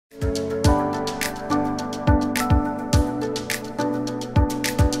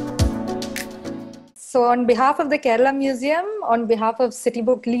So on behalf of the Kerala Museum, on behalf of City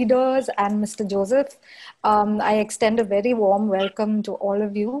Book leaders and Mr. Joseph, I extend a very warm welcome to all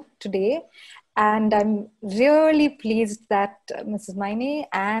of you today. And I'm really pleased that Mrs. Maini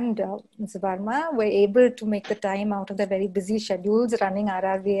and Mrs. Varma were able to make the time out of their very busy schedules running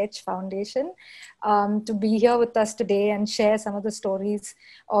RRVH Foundation to be here with us today and share some of the stories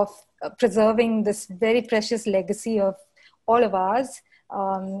of preserving this very precious legacy of all of ours.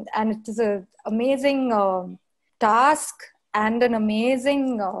 And it is an amazing task and an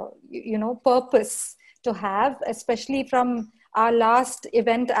amazing, purpose to have, especially from our last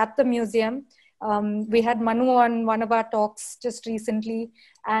event at the museum. We had Manu on one of our talks just recently,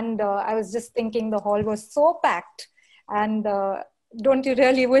 and I was just thinking the hall was so packed. And don't you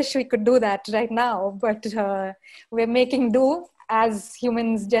really wish we could do that right now? But we're making do, as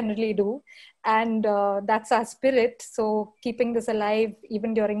humans generally do. And that's our spirit. So keeping this alive,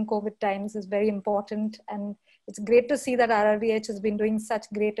 even during COVID times, is very important. And it's great to see that RRVH has been doing such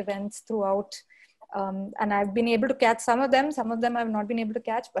great events throughout. And I've been able to catch some of them I've not been able to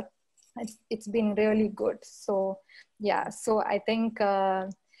catch, but it's been really good. So yeah, so I think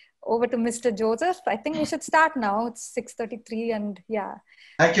over to Mr. Joseph. I think we should start now. It's 6:33 and yeah.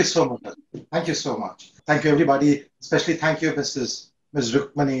 Thank you so much. Thank you so much. Thank you, everybody. Especially thank you, Ms.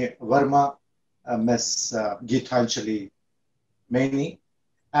 Rukmini Varma, Ms. Gitanjali Maini.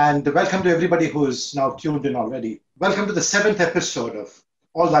 And welcome to everybody who is now tuned in already. Welcome to the 7th episode of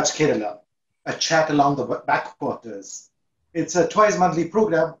All That's Kerala, a chat along the backwaters. It's a twice monthly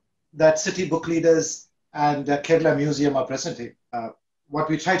program that city book leaders and Kerala Museum are presenting. What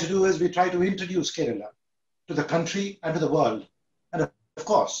we try to do is we try to introduce Kerala to the country and to the world, and of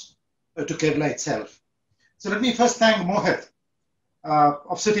course, to Kerala itself. So let me first thank Mohit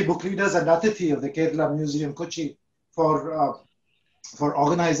of City Book Leaders and Atithi of the Kerala Museum, Cochin, for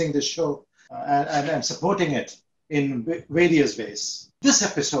organizing this show and supporting it in various ways. This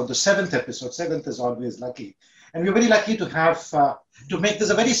episode, the 7th episode, 7th is always lucky. And we're very lucky to have, to make this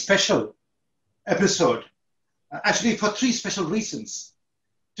a very special episode, actually for 3 special reasons.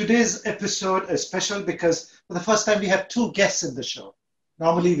 Today's episode is special because for the first time we have 2 guests in the show.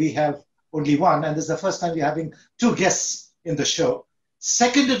 Normally we have only 1, and this is the first time we're having 2 guests in the show.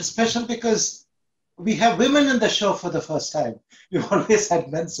 Second, it's special because we have women in the show for the first time. We've always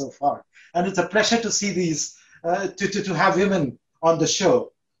had men so far. And it's a pleasure to see these, to have women on the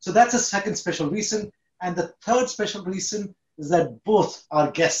show. So that's a second special reason. And the third special reason is that both our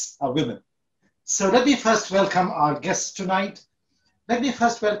guests are women. So let me first welcome our guests tonight. Let me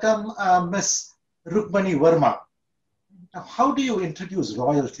first welcome Ms. Rukmini Varma. Now, how do you introduce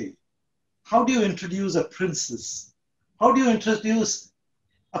royalty? How do you introduce a princess? How do you introduce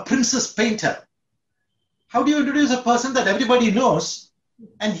a princess painter? How do you introduce a person that everybody knows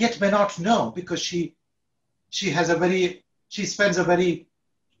and yet may not know because she doesn't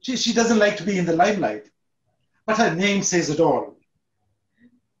like to be in the limelight, but her name says it all.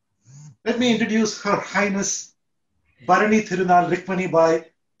 Let me introduce Her Highness Bharani Thirunal Rukmini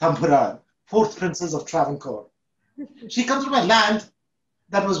Bai Thampuran, 4th Princess of Travancore. She comes from a land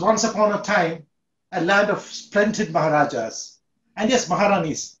that was once upon a time a land of splendid Maharajas, and yes,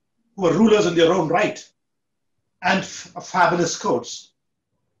 Maharanis, who were rulers in their own right, and fabulous courts,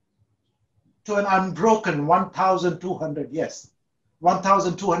 to an unbroken 1,200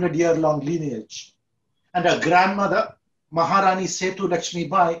 year-long lineage. And her grandmother, Maharani Setu Lakshmi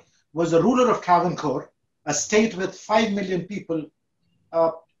Bai, was the ruler of Travancore, a state with 5 million people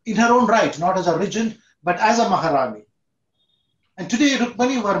in her own right, not as a regent, but as a Maharani. And today,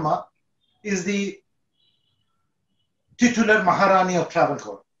 Rukmini Varma is the titular Maharani of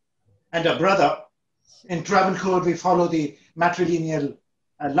Travancore. And her brother, in Travancore, we follow the matrilineal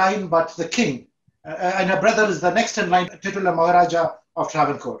line, but the king, and her brother is the next in line, titular Maharaja of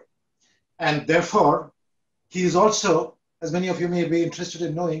Travancore. And therefore, he is also, as many of you may be interested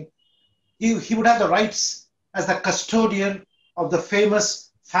in knowing, he would have the rights as the custodian of the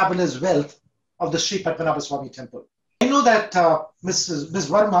famous, fabulous wealth of the Sri Padmanabha Swami temple. I know that Ms.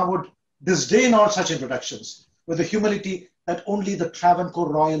 Varma would disdain all such introductions with the humility that only the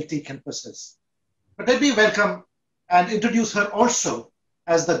Travancore royalty can possess. But let me welcome and introduce her also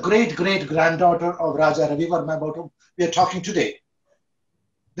as the great-great-granddaughter of Raja Ravi Varma, about whom we are talking today.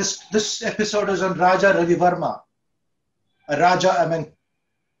 This episode is on Raja Ravi Varma, a Raja among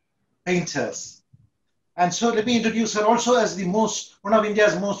painters. And so let me introduce her also as one of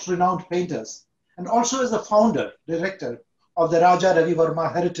India's most renowned painters, and also as the founder, director of the Raja Ravi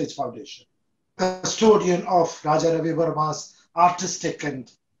Varma Heritage Foundation, custodian of Raja Ravi Varma's artistic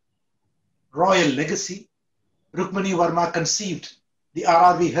and royal legacy. Rukmini Varma conceived the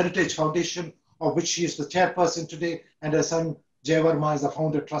RRV Heritage Foundation of which she is the chairperson today, and her son Jay Varma is the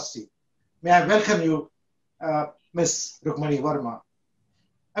founder trustee. May I welcome you, Ms. Rukmini Varma.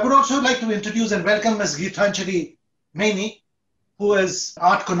 I would also like to introduce and welcome Ms. Gitanjali Maini, who is an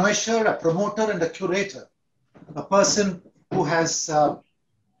art connoisseur, a promoter, and a curator, a person who has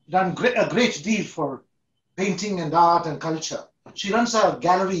done a great deal for painting and art and culture. She runs a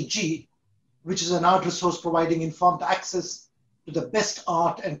Gallery G, which is an art resource providing informed access to the best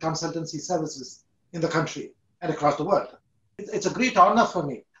art and consultancy services in the country and across the world. It's a great honor for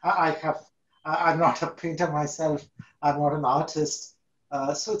me. I'm not a painter myself. I'm not an artist.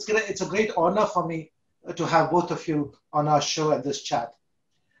 So it's a great honor for me to have both of you on our show and this chat.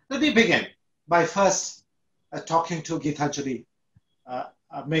 Let me begin by first talking to Gitanjali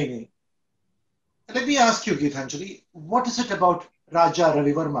Maini. Let me ask you, Gitanjali, what is it about Raja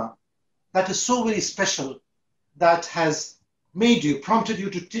Ravi Varma that is so very special that has prompted you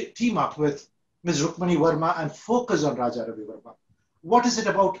to team up with Ms. Rukmini Varma and focus on Raja Ravi Varma? What is it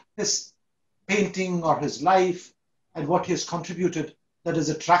about his painting or his life and what he has contributed that has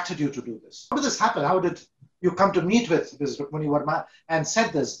attracted you to do this? How did this happen? How did you come to meet with Ms. Rukmini Varma and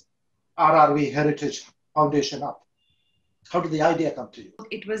set this RRV Heritage Foundation up? How did the idea come to you?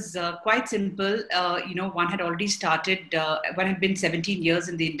 It was quite simple. One had already started, one had been 17 years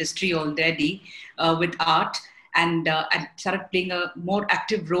in the industry already with art, and I started playing a more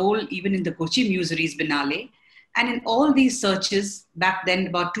active role even in the Cochin Museries Biennale. And in all these searches back then,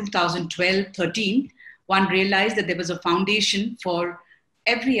 about 2012-13, one realized that there was a foundation for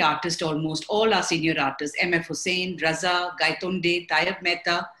every artist, almost all our senior artists, M.F. Hussain, Raza, Gaitonde, Tayyab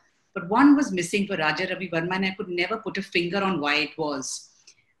Mehta. But one was missing for Raja Ravi Varma, and I could never put a finger on why it was.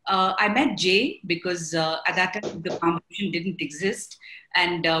 I met Jay because at that time the foundation didn't exist.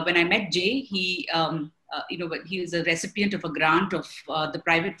 And when I met Jay, he was a recipient of a grant of the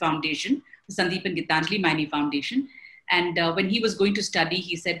private foundation, the Sandeepan Gitanjali Maini Foundation. And when he was going to study,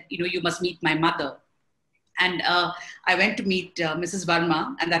 he said, you must meet my mother. And I went to meet Mrs.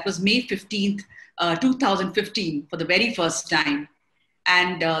 Varma, and that was May 15th, 2015, for the very first time.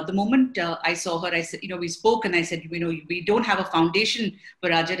 And the moment I saw her, I said, we spoke, and I said, we don't have a foundation for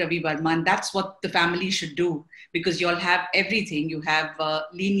Raja Ravi Varma, and that's what the family should do, because you all have everything. You have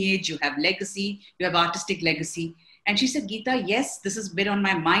lineage, you have legacy, you have artistic legacy. And she said, Geeta, yes, this has been on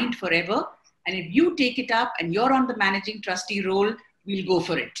my mind forever. And if you take it up and you're on the managing trustee role, we'll go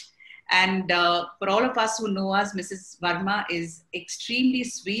for it. And for all of us who know us, Mrs. Varma is extremely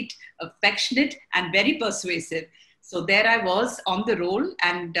sweet, affectionate, and very persuasive. So there I was on the roll,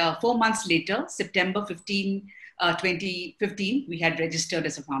 and 4 months later, September 15, 2015, we had registered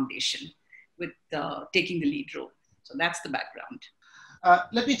as a foundation with taking the lead role. So that's the background.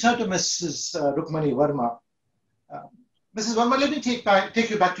 Let me turn to Mrs. Rukmini Varma. Mrs. Varma, let me take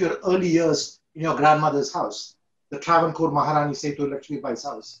you back to your early years in your grandmother's house, the Travancore Maharani Setu Lakshmibai's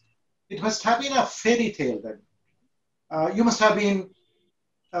house. It must have been a fairy tale then. There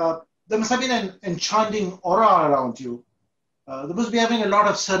must have been an enchanting aura around you. There must be having a lot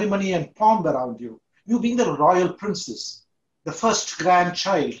of ceremony and pomp around you. You being the royal princess, the first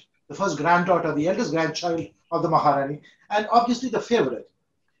grandchild, the first granddaughter, the eldest grandchild of the Maharani, and obviously the favorite.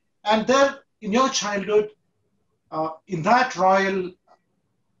 And there, in your childhood, in that royal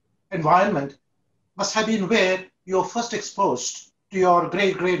environment, must have been where you were first exposed to your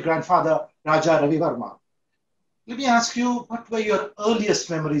great-great-grandfather, Raja Ravi Varma. Let me ask you, what were your earliest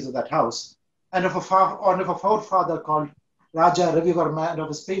memories of that house and of a forefather called Raja Ravi Varma and of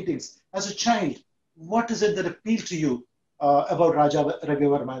his paintings? As a child, what is it that appealed to you about Raja Ravi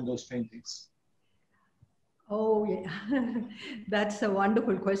Varma and those paintings? Oh, yeah. That's a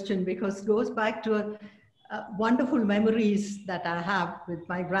wonderful question, because it goes back to wonderful memories that I have with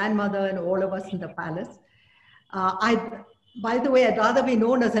my grandmother and all of us in the palace. By the way, I'd rather be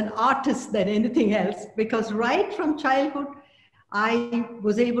known as an artist than anything else, because right from childhood, I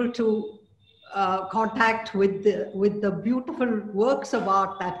was able to contact with the beautiful works of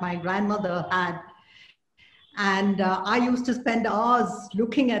art that my grandmother had. And I used to spend hours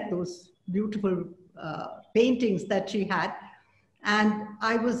looking at those beautiful paintings that she had. And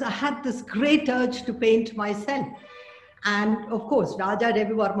I had this great urge to paint myself. And of course, Raja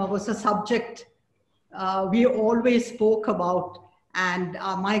Ravi Varma was a subject we always spoke about. And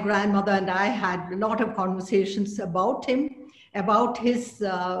my grandmother and I had a lot of conversations about him, about his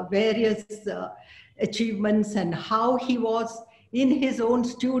various achievements and how he was in his own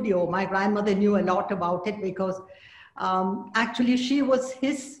studio. My grandmother knew a lot about it because actually she was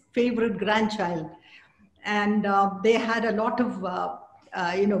his favorite grandchild. And they had a lot of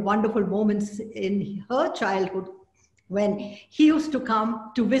wonderful moments in her childhood when he used to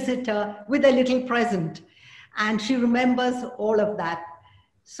come to visit her with a little present. And she remembers all of that.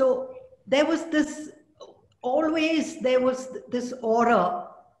 So there was this, always there was this aura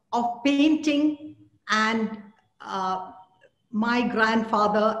of painting and my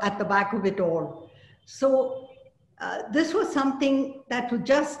grandfather at the back of it all. So this was something that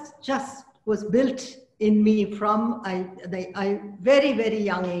just was built in me from a very, very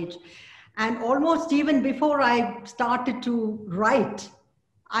young age. And almost even before I started to write,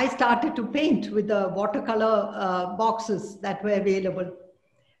 I started to paint with the watercolor boxes that were available.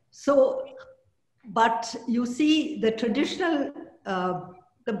 So, but you see, the traditional,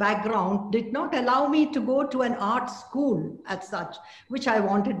 the background did not allow me to go to an art school as such, which I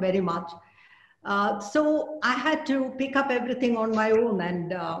wanted very much. So I had to pick up everything on my own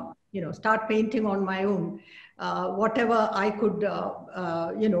and, you know, start painting on my own. Whatever I could,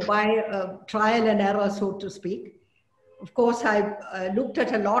 you know, by trial and error, so to speak. Of course, I looked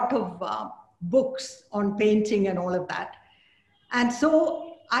at a lot of books on painting and all of that. And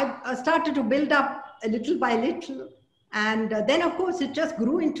so I started to build up a little by little. And then, of course, it just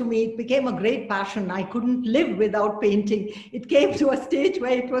grew into me. It became a great passion. I couldn't live without painting. It came to a stage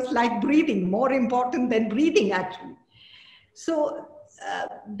where it was like breathing, more important than breathing, actually. So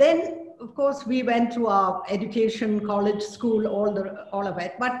then, of course, we went through our education, college, school, all of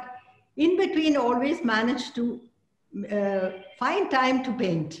it. But in between, always managed to find time to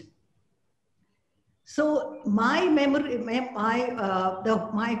paint. So my memory, my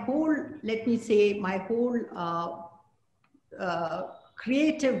whole, let me say, my whole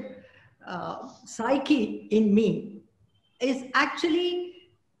creative psyche in me is actually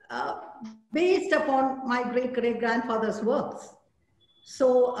based upon my great-great-grandfather's works.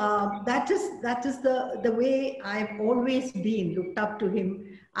 So that is the way I've always been, looked up to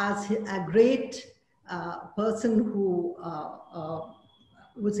him as a great person who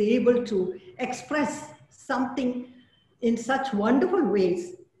was able to express something in such wonderful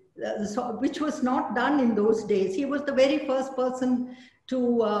ways, which was not done in those days. He was the very first person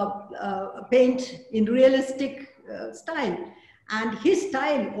to paint in realistic style. And his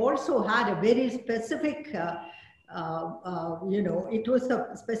style also had a very specific, you know, it was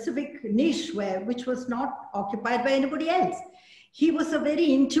a specific niche which was not occupied by anybody else. He was a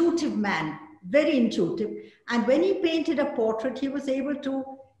very intuitive man, very intuitive. And when he painted a portrait, he was able to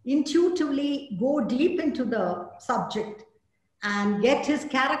intuitively go deep into the subject and get his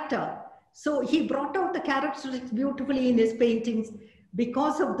character. So he brought out the characteristics beautifully in his paintings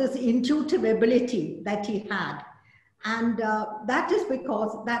because of this intuitive ability that he had. And that is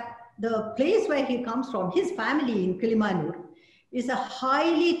because that the place where he comes from, his family in Kilimanur, is a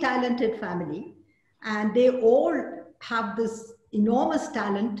highly talented family. And they all have this enormous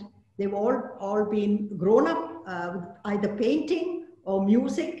talent. They've all been grown up with either painting or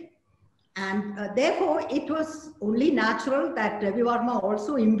music. And therefore, it was only natural that Ravi Varma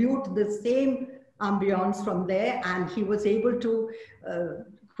also imbued the same ambience from there. And he was able to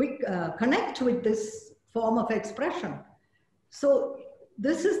connect with this form of expression. So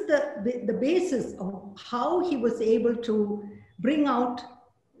this is the basis of how he was able to bring out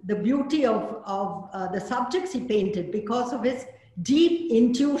the beauty of the subjects he painted because of his deep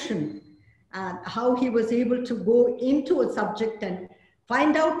intuition and how he was able to go into a subject and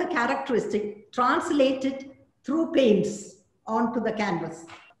find out the characteristic, translate it through paints onto the canvas.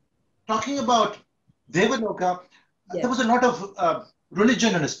 Talking about Devaloka, yes, there was a lot of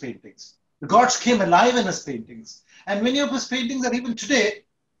religion in his paintings. The gods came alive in his paintings. And many of his paintings are even today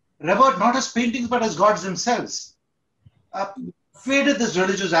revert not as paintings, but as gods themselves. Where did this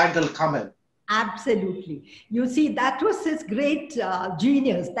religious angle come in? Absolutely. You see, that was his great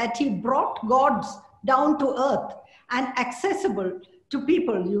genius, that he brought gods down to earth and accessible to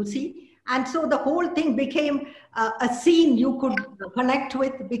people, you see. And so the whole thing became a scene you could connect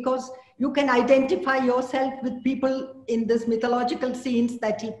with because you can identify yourself with people in this mythological scenes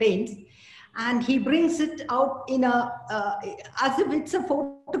that he paints. And he brings it out in as if it's a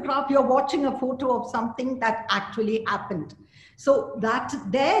photograph, you're watching a photo of something that actually happened. So that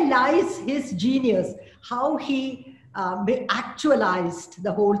there lies his genius, how he actualized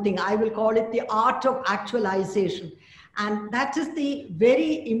the whole thing. I will call it the art of actualization. And that is the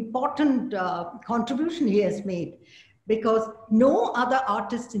very important contribution he has made, because no other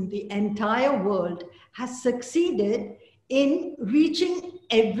artist in the entire world has succeeded in reaching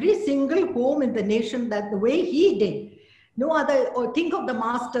every single home in the nation that the way he did. No other, or think of the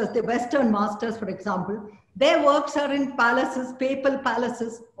masters, the Western masters, for example, their works are in palaces, papal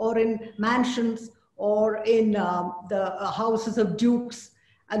palaces, or in mansions, or in the houses of dukes,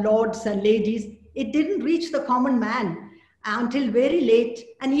 lords and ladies. It didn't reach the common man until very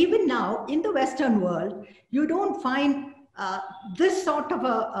late. And even now, in the Western world, you don't find this sort of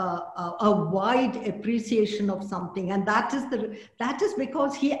a wide appreciation of something. And that is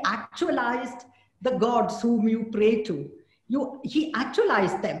because he actualized the gods whom you pray to. He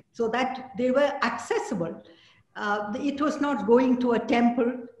actualized them so that they were accessible. It was not going to a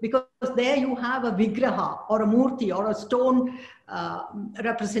temple, because there you have a vigraha or a murti or a stone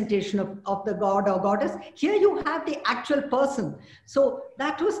representation of the god or goddess. Here you have the actual person. So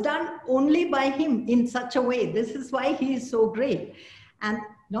that was done only by him in such a way. This is why he is so great. And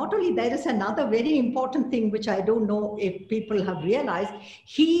not only, there is another very important thing which I don't know if people have realized.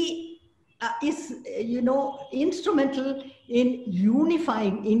 He is, instrumental in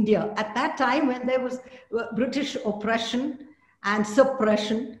unifying India. At that time when there was British oppression and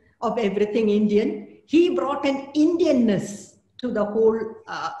suppression of everything Indian, he brought an Indianness to the whole,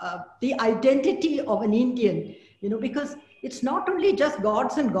 the identity of an Indian, because it's not only just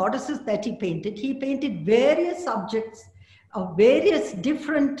gods and goddesses that he painted various subjects of various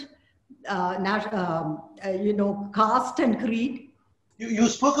different, caste and creed. You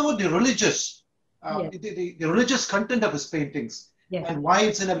spoke about the religious, Yes. the religious content of his paintings, Yes. and why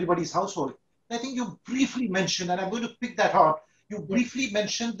it's in everybody's household. I think you briefly mentioned, and I'm going to pick that out. You briefly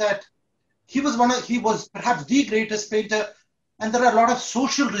mentioned that he was perhaps the greatest painter, and there are a lot of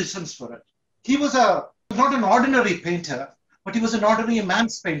social reasons for it. He was not an ordinary painter, but he was an ordinary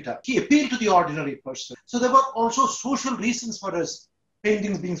man's painter. He appealed to the ordinary person. So there were also social reasons for his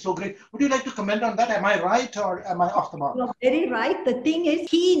paintings being so great. Would you like to comment on that? Am I right or am I off the mark? You're very right. The thing is,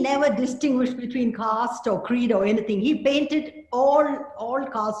 he never distinguished between caste or creed or anything. He painted all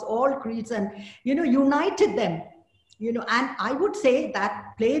castes, all creeds, and united them. And I would say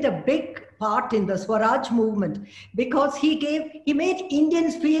that played a big part in the Swaraj movement, because he made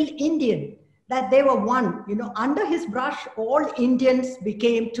Indians feel Indian, that they were one. Under his brush, all Indians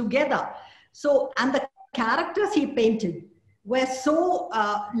became together. So, and the characters he painted were so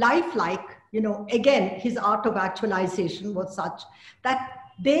lifelike. Again, his art of actualization was such that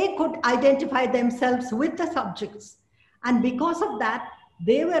they could identify themselves with the subjects. And because of that,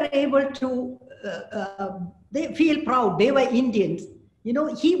 they were able to, they feel proud, they were Indians.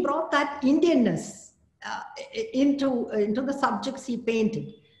 He brought that Indianness into the subjects he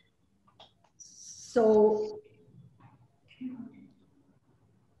painted. So,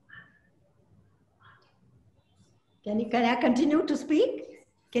 can I continue to speak?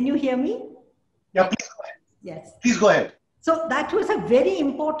 Can you hear me? Yeah, please go ahead. Yes. Please go ahead. So that was a very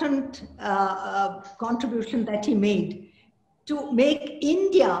important contribution that he made to make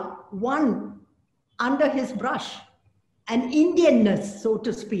India one under his brush, an Indianness, so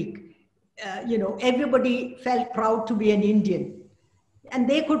to speak. Everybody felt proud to be an Indian, and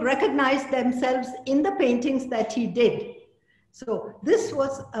they could recognize themselves in the paintings that he did. So this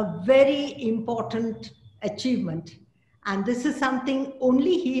was a very important achievement. And this is something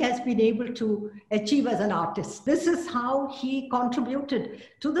only he has been able to achieve as an artist. This is how he contributed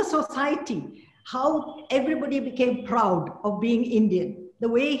to the society, how everybody became proud of being Indian, the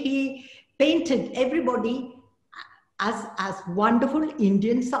way he painted everybody as wonderful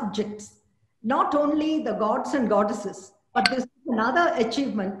Indian subjects, not only the gods and goddesses, but this is another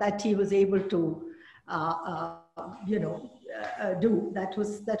achievement that he was able to, do. That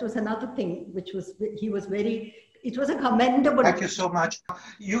was another thing which was, it was a commendable. Thank you so much.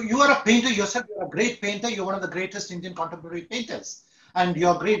 You are a painter yourself. You're a great painter. You're one of the greatest Indian contemporary painters. And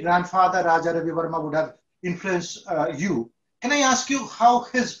your great grandfather, Raja Ravi Varma, would have influenced you. Can I ask you how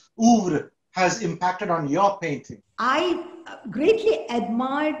his oeuvre has impacted on your painting? I greatly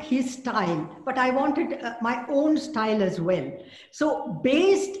admired his style, but I wanted my own style as well. So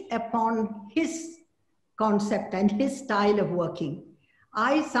based upon his concept and his style of working,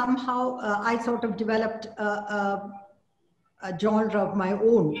 I somehow, I sort of developed a genre of my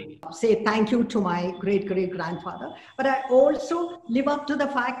own. Say thank you to my great-great-grandfather, but I also live up to the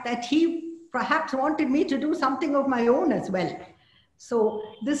fact that he perhaps wanted me to do something of my own as well. So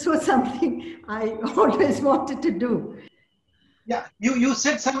this was something I always wanted to do. Yeah, you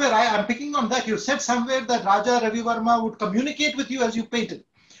said somewhere, I'm picking on that, you said somewhere that Raja Ravi Varma would communicate with you as you painted,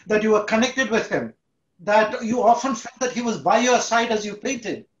 that you were connected with him, that you often felt that he was by your side as you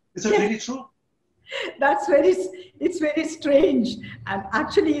painted. Is it really true? It's very strange. And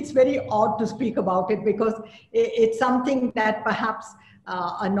actually it's very odd to speak about it, because it's something that perhaps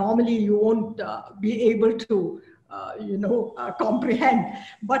normally you won't be able to, comprehend.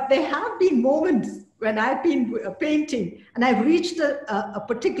 But there have been moments when I've been painting and I've reached a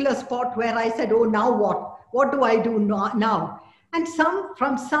particular spot where I said, oh, now what? What do I do now? And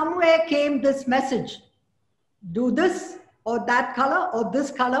from somewhere came this message, do this or that color or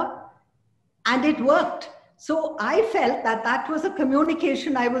this color, and it worked. So I felt that that was a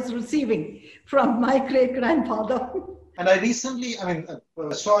communication I was receiving from my great-grandfather. And I recently,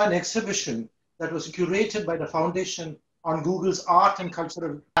 saw an exhibition that was curated by the foundation on Google's art and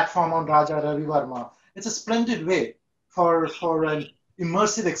cultural platform on Raja Ravi Varma. It's a splendid way for an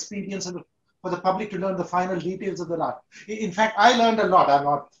immersive experience and for the public to learn the final details of the art. In fact, I learned a lot.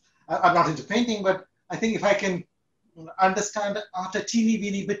 I'm not into painting, but I think if I can understand art a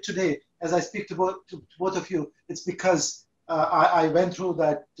teeny bit today, as I speak to both of you, it's because I went through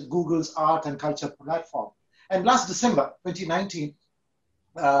that Google's art and culture platform. And last December 2019,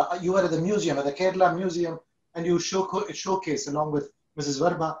 you were at the museum, at the Kerala Museum, and you showcase along with Mrs.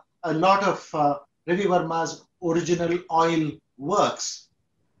 Varma a lot of Ravi Varma's original oil works.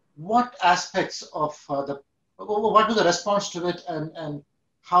 What aspects of what was the response to it, and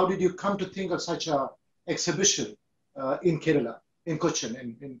how did you come to think of such a exhibition in Kerala, in Cochin,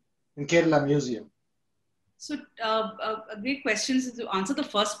 in Kerala Museum? So a great question is to answer the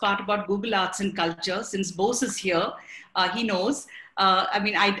first part about Google Arts and Culture. Since Bose is here, he knows.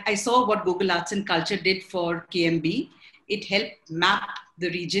 I saw what Google Arts and Culture did for KMB. It helped map the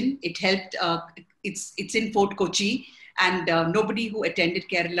region. It helped, it's in Fort Kochi, and nobody who attended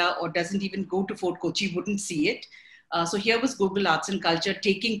Kerala or doesn't even go to Fort Kochi wouldn't see it. So here was Google Arts and Culture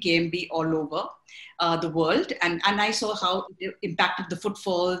taking KMB all over the world. And I saw how it impacted the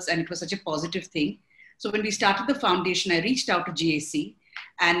footfalls, and it was such a positive thing. So when we started the foundation, I reached out to GAC,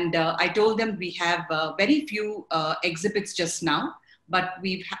 and I told them we have very few exhibits just now, but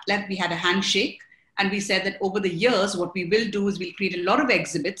we had a handshake, and we said that over the years, what we will do is we'll create a lot of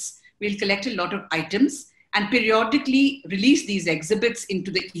exhibits, we'll collect a lot of items, and periodically release these exhibits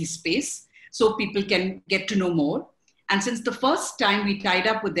into the e-space so people can get to know more. And since the first time we tied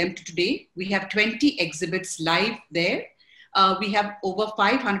up with them to today, we have 20 exhibits live there. We have over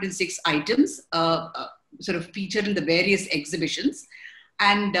 506 items sort of featured in the various exhibitions.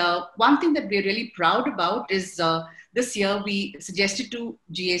 And one thing that we're really proud about is this year we suggested to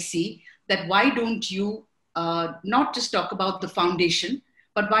GAC that why don't you not just talk about the foundation,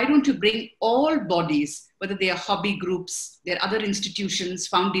 but why don't you bring all bodies, whether they are hobby groups, there are other institutions,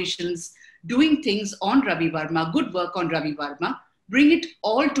 foundations, doing things on Ravi Varma, good work on Ravi Varma, bring it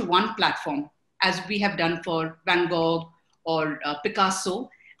all to one platform, as we have done for Van Gogh or Picasso,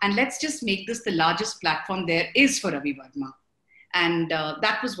 and let's just make this the largest platform there is for Ravi Varma. And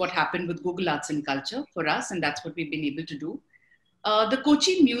that was what happened with Google Arts and Culture for us, and that's what we've been able to do. The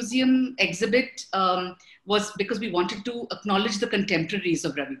Cochin Museum exhibit was because we wanted to acknowledge the contemporaries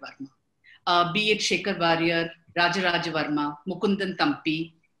of Ravi Varma, be it Shekhar Warrior, Raja Varma, Mukundan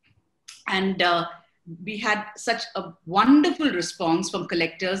Tampi. And we had such a wonderful response from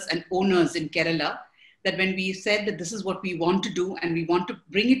collectors and owners in Kerala that when we said that this is what we want to do and we want to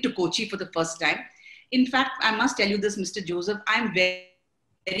bring it to Kochi for the first time. In fact, I must tell you this, Mr. Joseph, I'm very,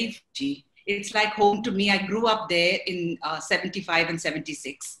 very Kochi. It's like home to me. I grew up there in 75 and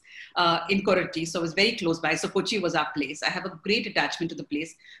 76 in Koratti, so I was very close by. So Kochi was our place. I have a great attachment to the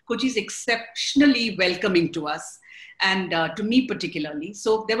place. Kochi is exceptionally welcoming to us, and to me particularly.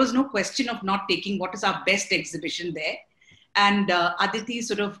 So there was no question of not taking what is our best exhibition there. And Aditi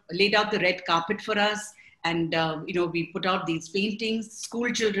sort of laid out the red carpet for us. And, we put out these paintings.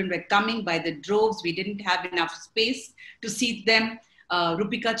 School children were coming by the droves. We didn't have enough space to seat them.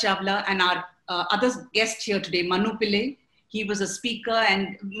 Rupika Chawla and our other guest here today, Manu Pillai, he was a speaker,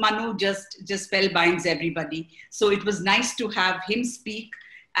 and Manu just spellbinds everybody. So it was nice to have him speak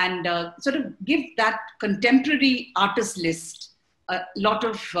and sort of give that contemporary artist list a lot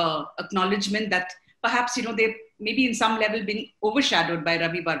of acknowledgement that perhaps, they maybe in some level been overshadowed by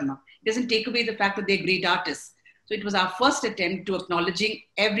Ravi Varma. It doesn't take away the fact that they're great artists. So it was our first attempt to acknowledging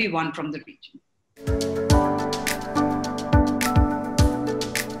everyone from the region.